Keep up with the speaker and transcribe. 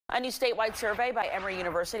A new statewide survey by Emory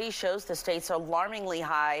University shows the state's alarmingly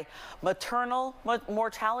high maternal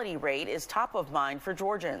mortality rate is top of mind for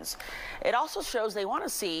Georgians. It also shows they want to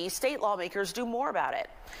see state lawmakers do more about it.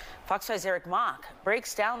 Fox 5's Eric Mock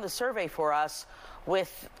breaks down the survey for us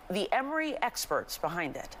with the Emory experts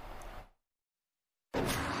behind it.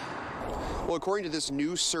 Well, according to this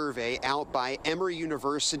new survey out by Emory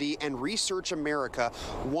University and Research America,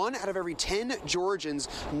 1 out of every 10 Georgians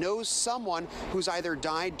knows someone who's either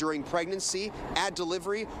died during pregnancy, at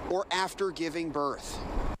delivery, or after giving birth.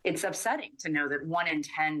 It's upsetting to know that 1 in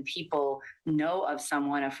 10 people know of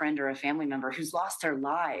someone, a friend or a family member, who's lost their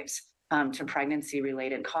lives to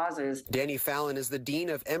pregnancy-related causes. Danny Fallon is the dean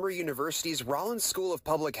of Emory University's Rollins School of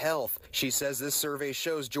Public Health. She says this survey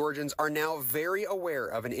shows Georgians are now very aware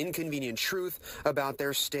of an inconvenient truth about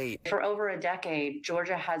their state. For over a decade,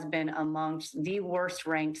 Georgia has been amongst the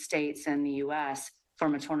worst-ranked states in the U.S. for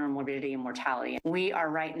maternal morbidity and mortality. We are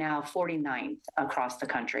right now 49th across the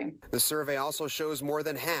country. The survey also shows more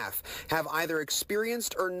than half have either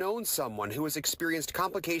experienced or known someone who has experienced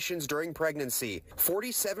complications during pregnancy.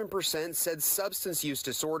 47% said substance use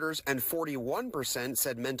disorders and 41%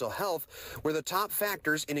 said mental health were the top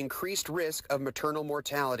factors in increased risk of maternal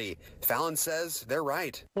mortality. Fallon says they're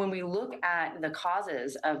right. When we look at the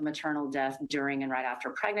causes of maternal death during and right after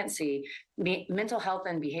pregnancy, mental health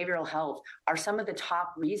and behavioral health are some of the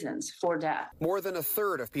top reasons for death. More than a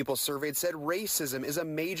third of people surveyed said racism is a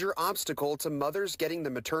major obstacle to mothers getting the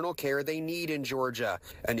maternal care they need in Georgia,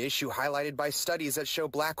 an issue highlighted by studies that show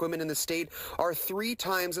black women in the state are 3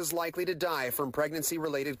 times as likely to die from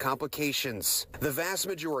pregnancy-related complications. The vast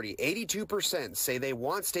majority, 82%, say they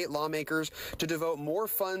want state lawmakers to devote more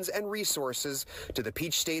funds and resources to the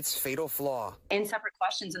Peach State's fatal flaw. In separate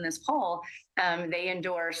questions in this poll, they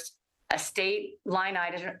endorsed a state line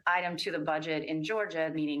item to the budget in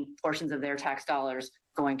Georgia, meaning portions of their tax dollars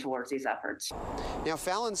going towards these efforts. Now,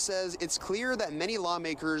 Fallon says it's clear that many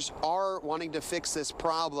lawmakers are wanting to fix this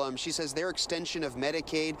problem. She says their extension of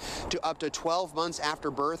Medicaid to up to 12 months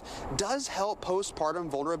after birth does help postpartum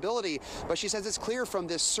vulnerability. But she says it's clear from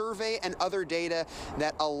this survey and other data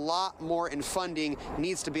that a lot more in funding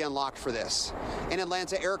needs to be unlocked for this. In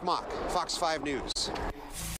Atlanta, Eric Mock, Fox 5 News.